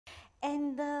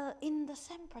And in the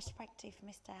same perspective,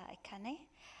 Mr. Akane,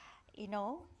 you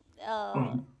know,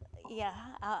 uh, yeah,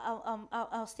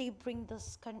 I'll still bring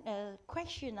this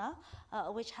question,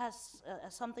 which has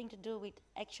something to do with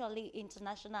actually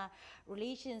international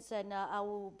relations, and I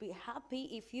will be happy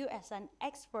if you, as an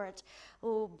expert,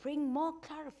 will bring more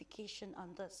clarification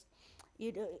on this.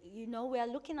 We are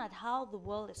looking at how the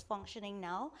world is functioning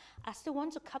now. I still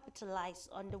want to capitalize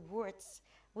on the words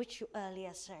which you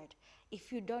earlier said.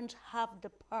 If you don't have the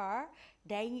power,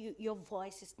 then your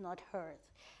voice is not heard.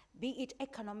 Be it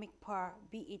economic power,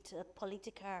 be it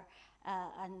political,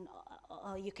 and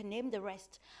you can name the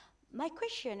rest. My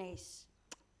question is,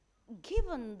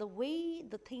 given the way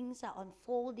the things are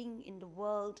unfolding in the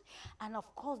world, and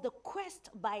of course the quest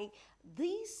by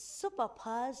these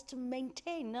superpowers to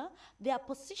maintain their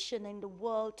position in the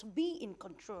world, to be in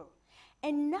control,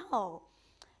 and now,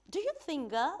 do you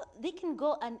think they can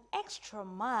go an extra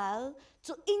mile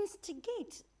to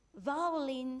instigate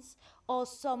violence or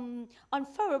some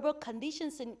unfavorable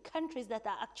conditions in countries that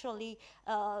are actually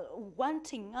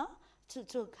wanting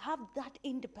to have that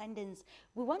independence?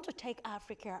 We want to take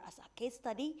Africa as a case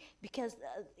study because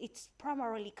it's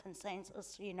primarily concerns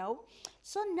us.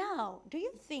 So now, do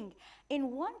you think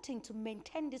in wanting to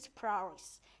maintain these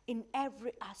priorities in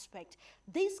every aspect,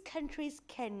 these countries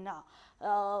can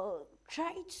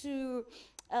try to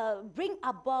bring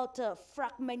about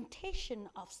fragmentation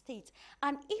of states?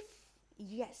 And if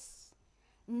yes,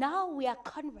 now we are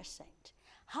conversant,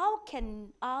 how can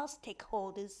our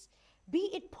stakeholders, be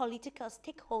it political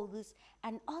stakeholders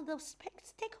and other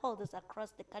stakeholders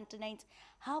across the continent,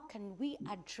 how can we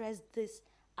address this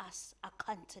as a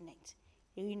continent?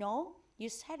 You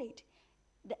said it.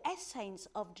 The essence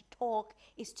of the talk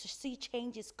is to see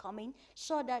changes coming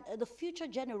so that the future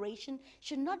generation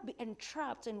should not be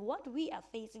entrapped in what we are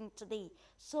facing today.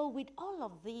 So, with all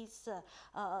of these,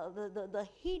 the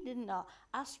hidden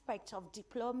aspects of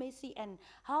diplomacy and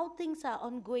how things are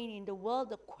ongoing in the world,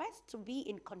 the quest to be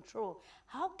in control,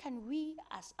 how can we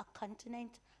as a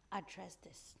continent address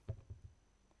this?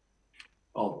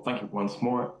 Oh, thank you once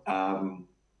more. Um,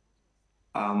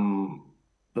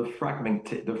 the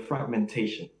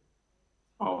fragmentation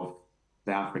of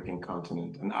the African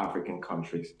continent and African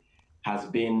countries has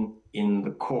been in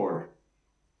the core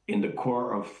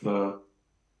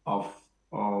of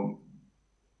um,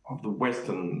 of the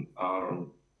Western uh,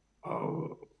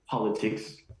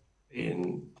 politics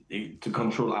to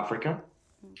control Africa.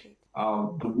 Indeed.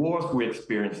 The wars we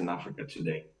experience in Africa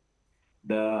today,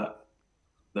 the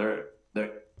the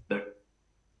the the,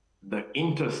 the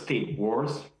interstate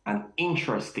wars and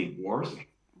intrastate wars,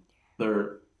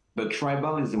 the the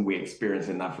tribalism we experience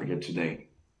in Africa today,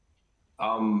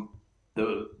 um,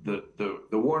 the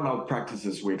worn out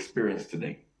practices we experience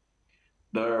today,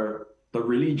 the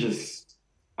religious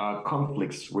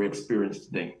conflicts we experience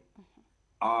today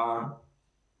are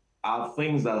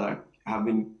things that have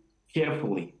been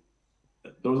carefully.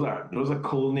 Those are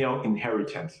colonial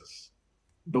inheritances.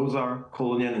 Those are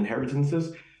colonial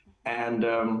inheritances, and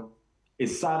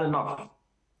it's sad enough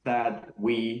that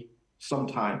we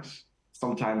sometimes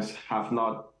have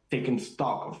not taken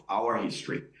stock of our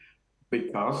history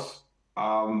because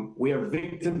we are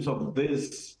victims of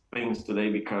these things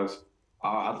today because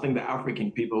I think the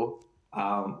African people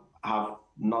have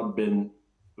not been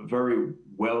very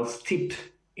well steeped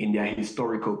in their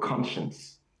historical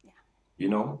conscience. Yeah. You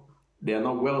know, they are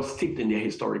not well steeped in their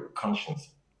historical conscience,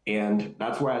 and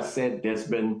that's why I said there's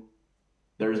been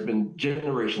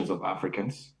generations of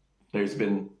Africans. There's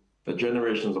been the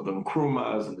generations of the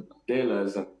Nkrumahs and the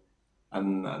Mandelas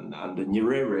and the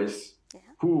Nyereres Yeah.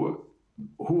 who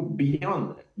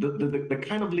beyond the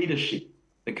kind of leadership,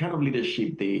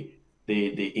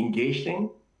 they engaged in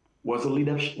was a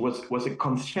leadership was a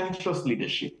conscientious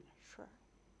leadership. Sure.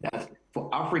 That for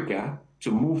Africa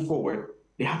to move forward,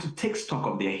 they had to take stock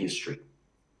of their history.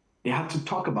 They had to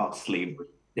talk about slavery.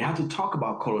 They had to talk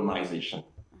about colonization.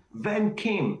 Then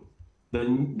came the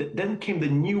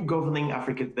new governing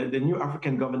African the new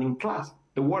African governing class,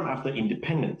 the one after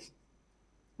independence,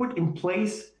 put in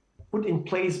place put in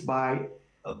place by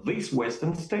these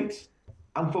Western states,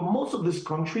 and for most of these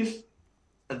countries,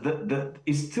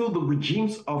 is still the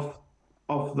regimes of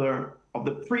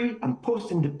the pre and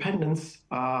post independence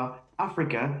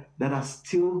Africa that are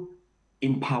still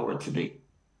in power today.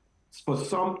 For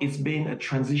some, it's been a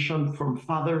transition from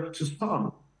father to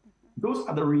son. Those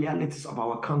are the realities of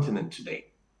our continent today.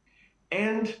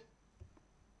 And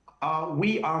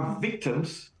we are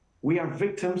victims. We are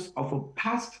victims of a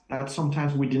past that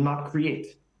sometimes we did not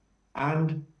create.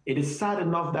 And it is sad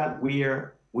enough that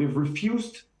we've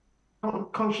refused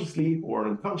consciously or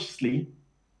unconsciously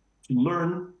to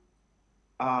learn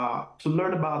to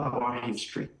learn about our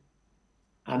history.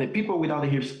 And the people without a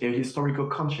historical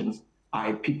conscience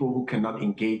are people who cannot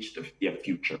engage their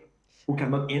future, who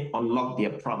cannot unlock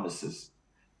their promises.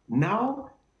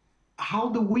 Now, how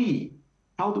do we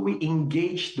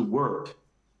engage the world,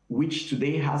 which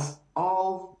today has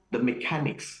all the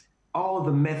mechanics, all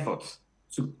the methods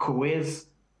to coerce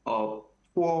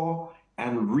poor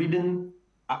and reading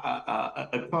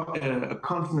a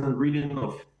continent reading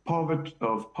of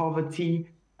poverty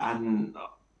and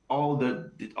all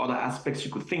the other aspects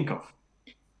you could think of.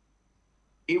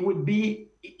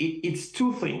 It's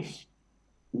two things.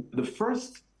 The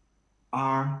first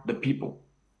are the people.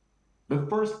 The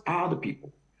first are the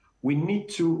people. We need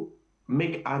to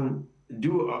make and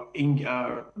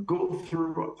go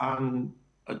through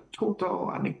a total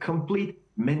and a complete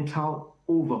mental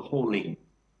overhauling.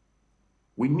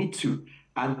 We need to,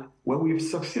 and when we've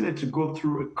succeeded to go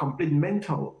through a complete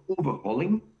mental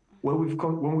overhauling, when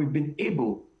we've been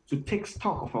able to take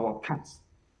stock of our past,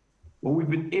 when we've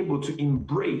been able to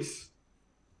embrace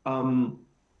the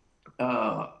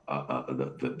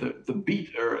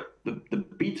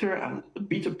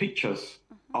bitter pictures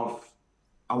of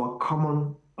our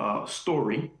common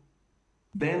story,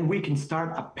 then we can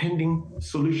start appending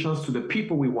solutions to the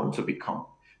people we want to become.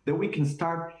 Then we can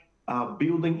start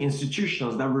building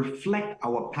institutions that reflect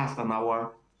our past and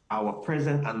our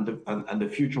present and the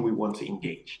future we want to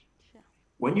engage. Sure.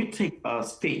 When you take a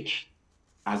stage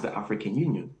as the African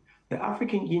Union, the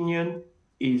African Union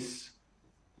is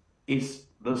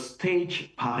the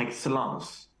stage par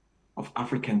excellence of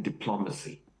African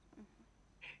diplomacy.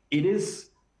 It is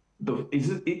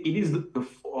the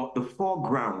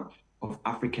foreground of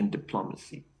African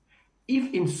diplomacy.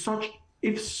 If such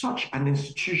an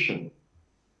institution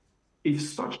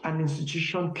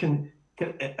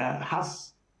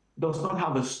does not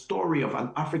have a story of an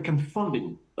African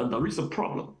funding, then there is a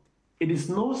problem. It is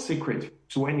no secret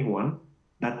to anyone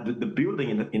that the building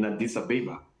in Addis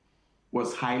Ababa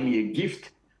was highly a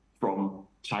gift from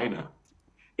China.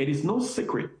 It is no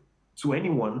secret to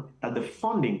anyone that the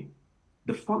funding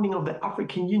of the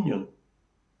African Union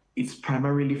is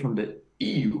primarily from the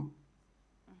EU. Mm-hmm.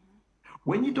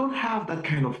 When you don't have that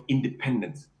kind of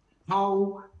independence,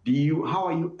 how do you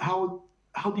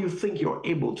think you're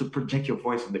able to project your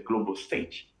voice on the global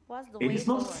stage? It is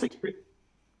no secret.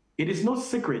 It is no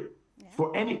secret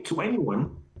to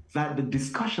anyone that the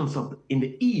discussions in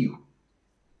the EU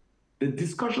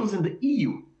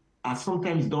are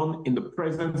sometimes done in the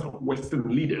presence of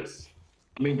Western leaders.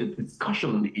 I mean, the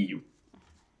discussion in the EU.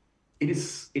 It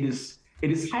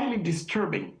is highly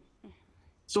disturbing.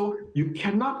 So we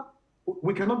cannot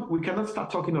start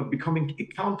talking of becoming a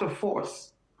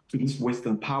counterforce to these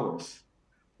Western powers,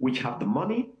 which have the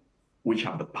money, which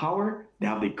have the power, they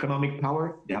have the economic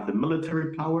power, they have the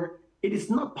military power. It is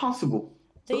not possible.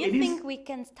 Do you think we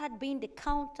can start being the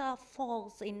counter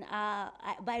force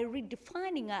by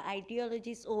redefining our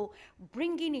ideologies or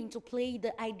bringing into play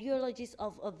the ideologies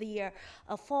of their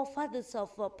forefathers of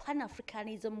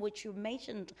Pan-Africanism, which you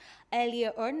mentioned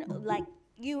earlier on, like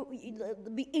you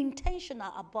be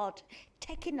intentional about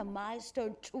taking a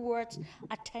milestone towards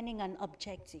attaining an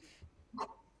objective?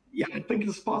 Yeah, I think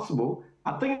it's possible.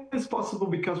 I think it's possible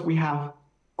because we have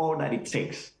all that it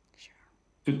takes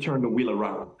to turn the wheel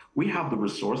around. We have the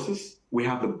resources, we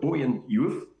have the buoyant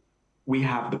youth, we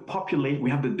have the population,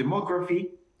 we have the demography,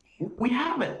 we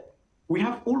have it. We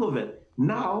have all of it.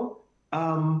 Now,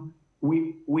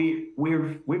 we've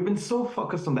been so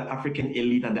focused on the African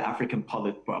elite and the African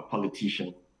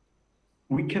politician.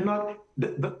 We cannot,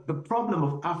 the problem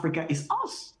of Africa is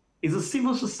us, is the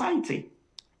civil society,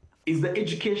 is the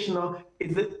educational,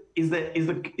 is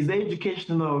the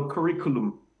educational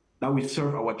curriculum that we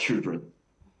serve our children.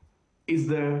 Is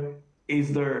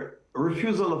the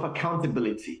refusal of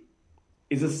accountability,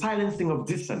 is the silencing of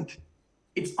dissent.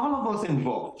 It's all of us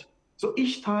involved. So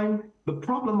each time, the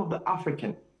problem of the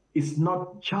African is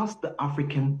not just the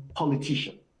African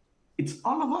politician. It's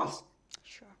all of us.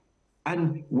 Sure.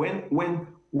 And when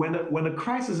a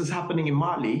crisis is happening in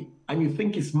Mali, and you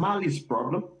think it's Mali's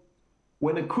problem,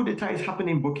 when a coup d'etat is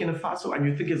happening in Burkina Faso, and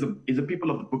you think it's the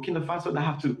people of Burkina Faso that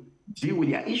have to deal with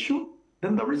their issue,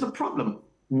 then there is a problem.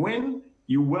 When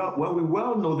we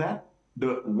well know that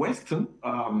the Western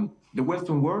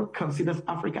world considers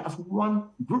Africa as one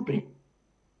grouping.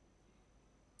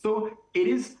 So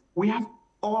we have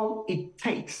all it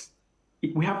takes.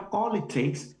 We have all it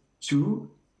takes to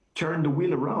turn the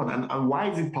wheel around. And why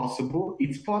is it possible?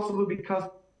 It's possible because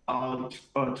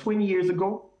 20 years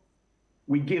ago,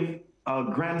 we gave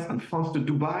grants and funds to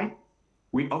Dubai.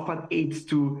 We offered aids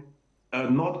to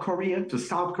North Korea to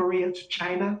South Korea to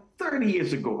China 30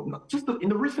 years ago, not just in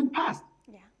the recent past.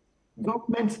 Yeah.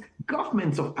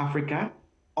 Governments of Africa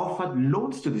offered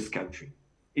loans to this country.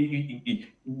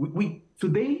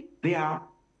 Today, they are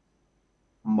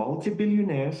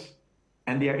multi-billionaires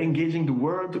and they are engaging the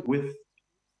world with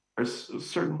a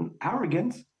certain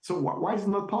arrogance. So why is it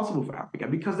not possible for Africa?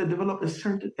 Because they developed a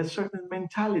certain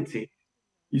mentality.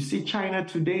 You see China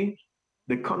today,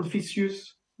 the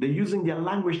Confucius, they're using their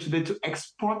language today to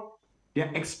export.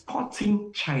 They're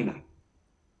exporting China.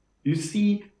 You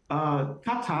see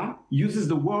Qatar uses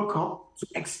the World Cup to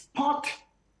export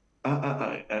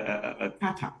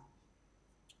Qatar.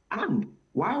 And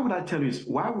why would I tell you this?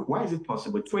 Why is it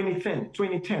possible?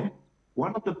 2010,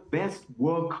 one of the best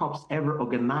World Cups ever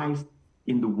organized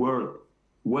in the world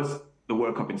was the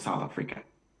World Cup in South Africa.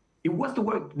 It was the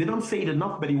World, they don't say it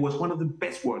enough, but it was one of the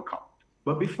best World Cup.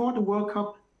 But before the World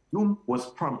Cup, doom was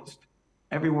promised.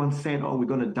 Everyone said, oh, we're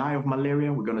going to die of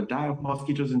malaria, we're going to die of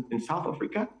mosquitoes in South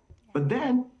Africa. But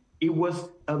then it was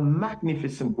a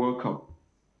magnificent World Cup,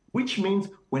 which means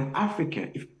when Africa,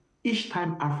 if each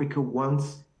time Africa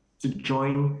wants to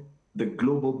join the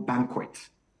global banquet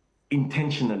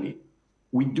intentionally,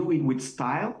 we do it with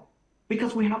style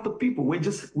because we have the people. We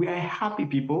are happy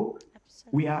people.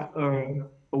 Absolutely. We are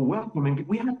a welcoming.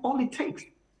 We have all it takes.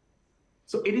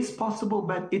 So it is possible,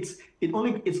 but it's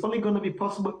only going to be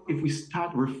possible if we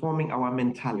start reforming our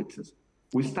mentalities.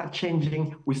 We start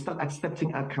changing. We start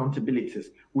accepting accountabilities.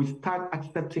 We start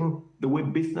accepting the way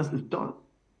business is done.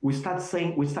 We start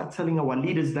telling our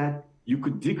leaders that you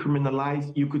could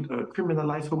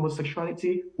criminalize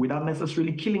homosexuality without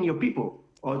necessarily killing your people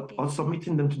or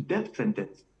submitting them to death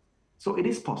sentence. So it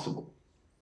is possible.